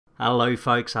Hello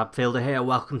folks, Abfielder here,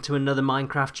 welcome to another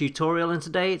Minecraft tutorial, and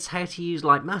today it's how to use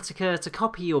Litematica to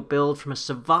copy your build from a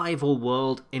survival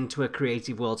world into a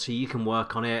creative world so you can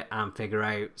work on it and figure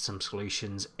out some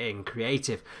solutions in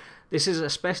creative. This is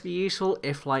especially useful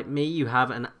if, like me, you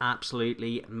have an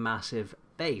absolutely massive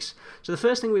base. So the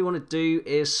first thing we want to do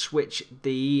is switch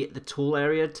the tool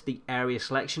area to the area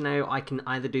selection. Now I can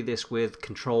either do this with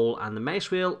Control and the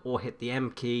mouse wheel or hit the M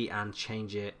key and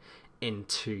change it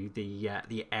into the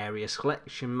area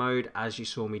selection mode, as you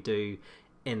saw me do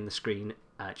in the screen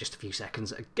just a few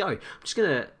seconds ago. I'm just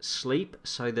gonna sleep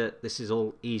so that this is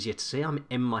all easier to see. I'm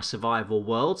in my survival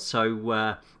world,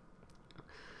 so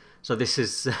this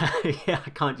is yeah, I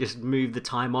can't just move the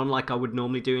time on like I would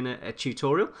normally do in a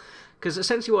tutorial, because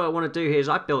essentially what I want to do here is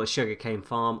I've built a sugarcane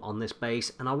farm on this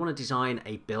base and I want to design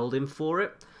a building for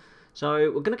it.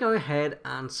 So we're going to go ahead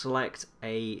and select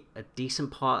a decent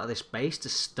part of this base to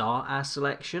start our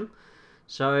selection.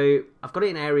 So I've got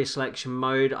it in area selection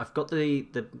mode. I've got the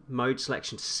mode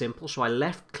selection to simple, so I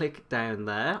left click down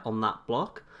there on that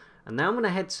block, and now I'm going to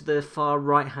head to the far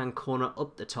right hand corner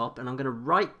up the top and I'm going to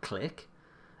right click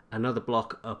another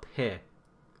block up here.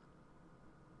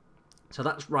 So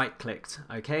that's right clicked,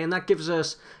 okay, and that gives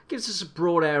us a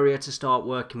broad area to start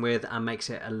working with and makes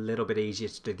it a little bit easier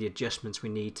to do the adjustments we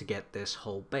need to get this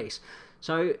whole base.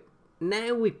 So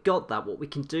now we've got that, what we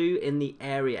can do in the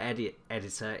area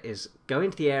editor is go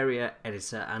into the area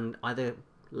editor and either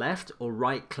left or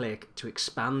right click to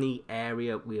expand the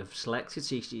area we have selected.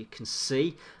 So you can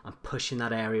see I'm pushing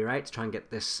that area out to try and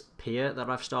get this pier that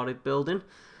I've started building.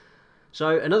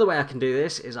 So another way I can do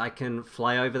this is I can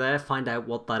fly over there, find out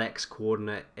what that X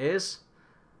coordinate is.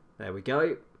 There we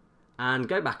go. And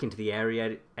go back into the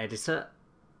area editor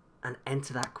and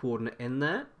enter that coordinate in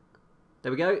there.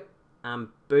 There we go. And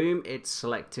boom, it's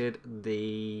selected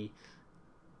the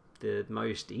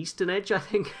most eastern edge, I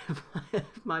think, of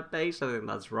my base. I think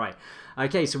that's right.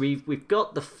 Okay, so we've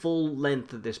got the full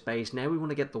length of this base. Now we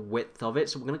want to get the width of it.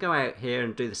 So we're going to go out here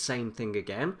and do the same thing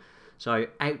again. So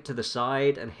out to the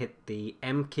side and hit the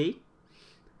M key.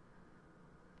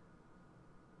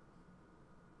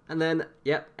 And then,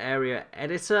 yep, area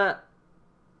editor.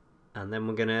 And then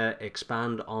we're going to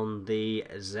expand on the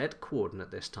Z coordinate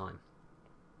this time.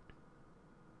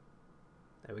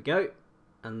 There we go.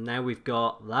 And now we've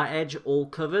got that edge all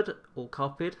covered, all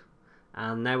copied.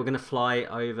 And now we're going to fly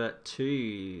over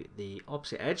to the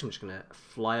opposite edge. I'm just going to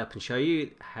fly up and show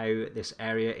you how this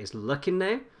area is looking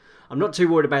now. I'm not too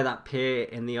worried about that pier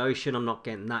in the ocean. I'm not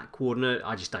getting that coordinate.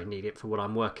 I just don't need it for what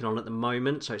I'm working on at the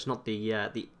moment. So it's not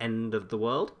the end of the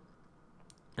world.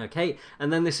 Okay,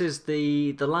 and then this is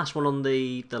the last one on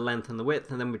the length and the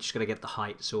width, and then we're just going to get the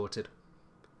height sorted.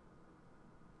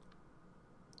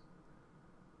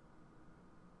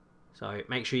 So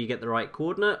make sure you get the right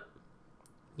coordinate.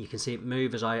 You can see it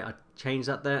move as I change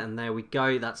that there, and there we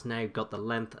go. That's now got the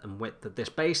length and width of this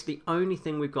base. The only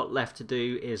thing we've got left to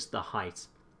do is the height.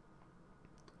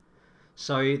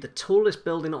 So the tallest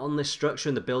building on this structure,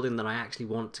 and the building that I actually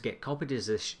want to get copied, is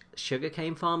this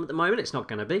sugarcane farm at the moment. It's not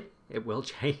going to be. It will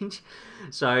change.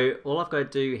 So all I've got to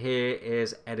do here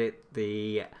is edit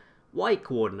the Y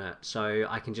coordinate. So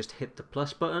I can just hit the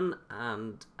plus button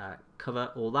and cover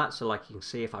all that. So like you can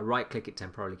see, if I right click, it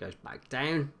temporarily goes back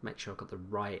down. Make sure I've got the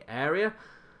right area.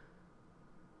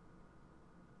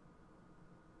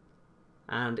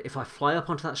 And if I fly up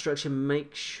onto that structure,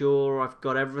 make sure I've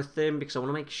got everything, because I want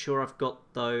to make sure I've got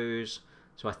those.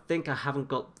 So I think I haven't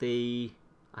got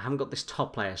this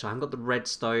top layer, so I haven't got the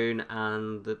redstone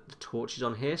and the torches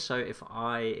on here. So if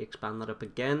I expand that up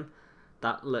again,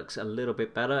 that looks a little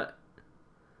bit better.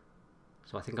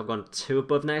 So I think I've gone 2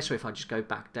 above now. So if I just go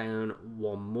back down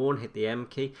 1 more and hit the M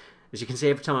key, as you can see,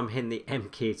 every time I'm hitting the M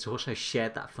key, it's also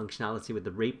shared that functionality with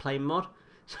the replay mod.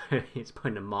 So it's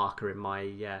putting a marker in my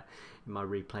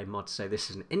replay mod to say this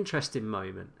is an interesting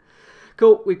moment.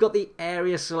 Cool, we've got the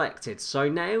area selected. So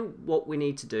now what we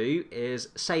need to do is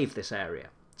save this area.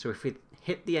 So if we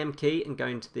hit the M key and go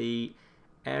into the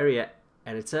area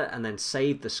editor and then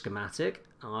save the schematic,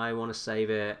 I want to save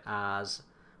it as,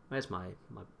 where's my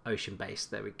ocean base?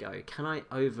 There we go. Can I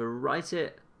overwrite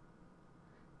it?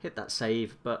 Hit that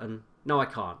save button. No, I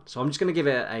can't. So I'm just going to give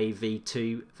it a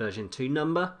V2 version 2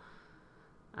 number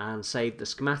and save the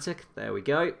schematic. There we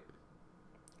go.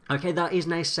 Okay, that is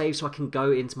now saved, so I can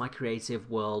go into my creative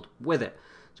world with it.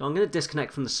 So I'm going to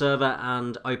disconnect from the server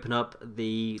and open up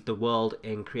the world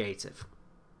in creative.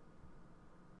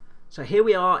 So here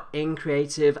we are in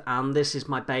creative, and this is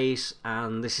my base,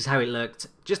 and this is how it looked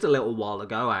just a little while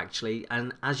ago actually.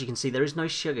 And as you can see, there is no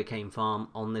sugarcane farm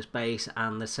on this base,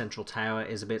 and the central tower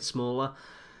is a bit smaller.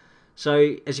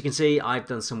 So as you can see, I've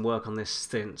done some work on this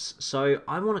since. So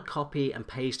I want to copy and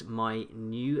paste my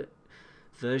new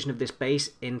version of this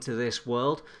base into this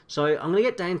world. So I'm going to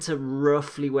get down to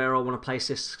roughly where I want to place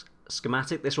this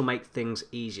schematic. This will make things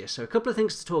easier. So a couple of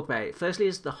things to talk about. Firstly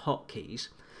is the hotkeys.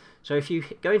 So if you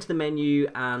go into the menu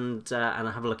and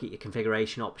have a look at your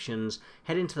configuration options,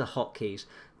 head into the hotkeys.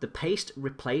 The paste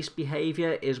replace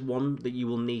behavior is one that you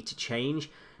will need to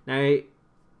change. Now,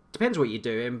 depends what you're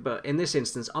doing, but in this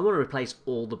instance, I want to replace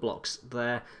all the blocks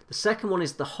there. The second one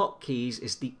is the hotkeys,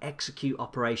 is the execute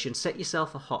operation. Set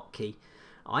yourself a hotkey.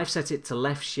 I've set it to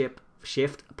left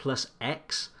shift plus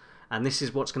X, and this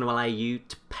is what's going to allow you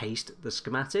to paste the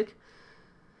schematic.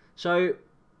 So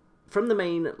from the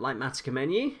main Litematica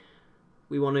menu,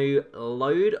 we want to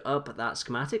load up that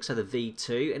schematic, so the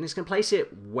V2, and it's going to place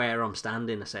it where I'm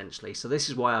standing essentially. So this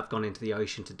is why I've gone into the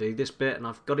ocean to do this bit, and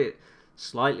I've got it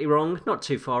slightly wrong, not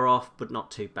too far off, but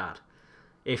not too bad.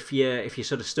 If you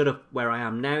sort of stood up where I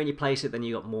am now and you place it, then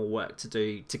you got more work to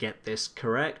do to get this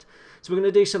correct. So we're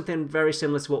going to do something very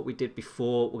similar to what we did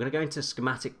before. We're going to go into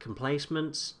schematic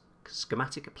placements.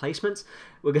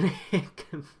 We're going to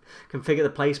configure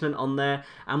the placement on there,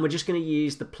 and we're just going to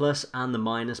use the plus and the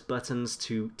minus buttons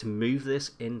to move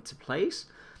this into place.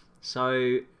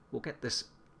 So we'll get this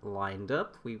lined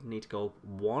up. We need to go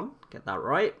 1, get that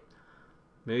right.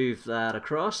 Move that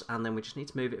across, and then we just need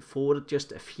to move it forward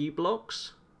just a few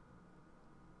blocks,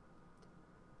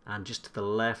 and just to the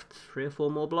left 3 or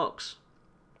 4 more blocks.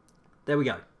 There we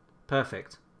go.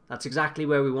 Perfect. That's exactly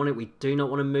where we want it. We do not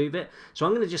want to move it, so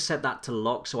I'm going to just set that to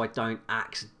lock so I don't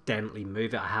accidentally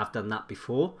move it. I have done that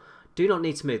before. Do not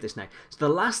need to move this now. So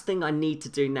the last thing I need to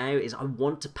do now is I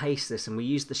want to paste this, and we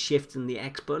use the shift and the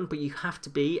X button, but you have to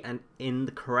be in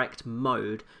the correct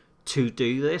mode to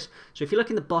do this. So if you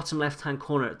look in the bottom left hand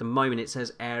corner at the moment, it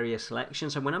says area selection.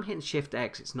 So when I'm hitting shift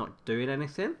X, it's not doing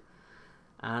anything.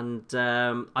 And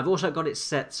I've also got it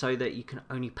set so that you can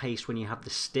only paste when you have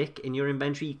the stick in your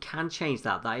inventory. You can change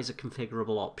that. That is a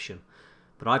configurable option.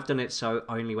 But I've done it so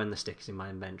only when the stick is in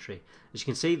my inventory. As you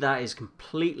can see, that is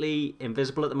completely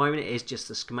invisible at the moment. It is just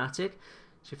the schematic.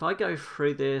 So if I go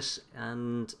through this,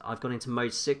 and I've gone into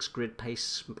mode 6, grid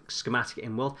paste schematic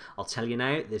in world, I'll tell you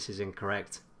now, this is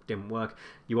incorrect. Didn't work.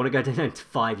 You want to go down to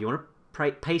 5. You want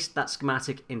to paste that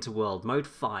schematic into world mode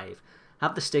 5.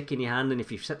 Have the stick in your hand, and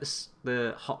if you've set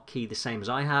the hotkey the same as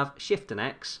I have, shift and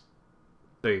X,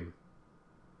 boom.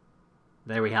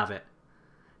 There we have it.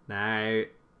 Now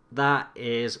that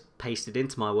is pasted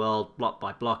into my world block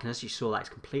by block, and as you saw, that's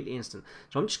completely instant.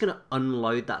 So I'm just going to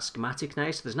unload that schematic now.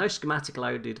 So there's no schematic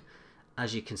loaded,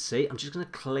 as you can see. I'm just going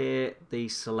to clear the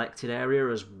selected area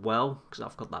as well, because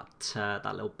I've got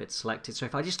that little bit selected. So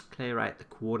if I just clear out the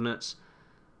coordinates,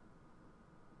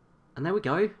 and there we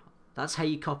go. That's how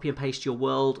you copy and paste your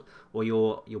world or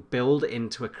your build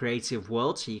into a creative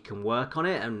world, so you can work on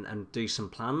it and do some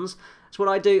plans. That's what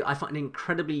I do. I find it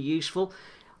incredibly useful.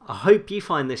 I hope you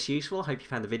find this useful. I hope you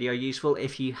found the video useful.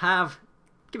 If you have,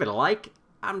 give it a like,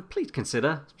 and please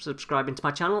consider subscribing to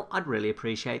my channel. I'd really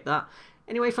appreciate that.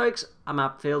 Anyway, folks, I'm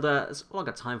Appfielder. That's all I've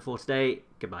got time for today.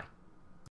 Goodbye.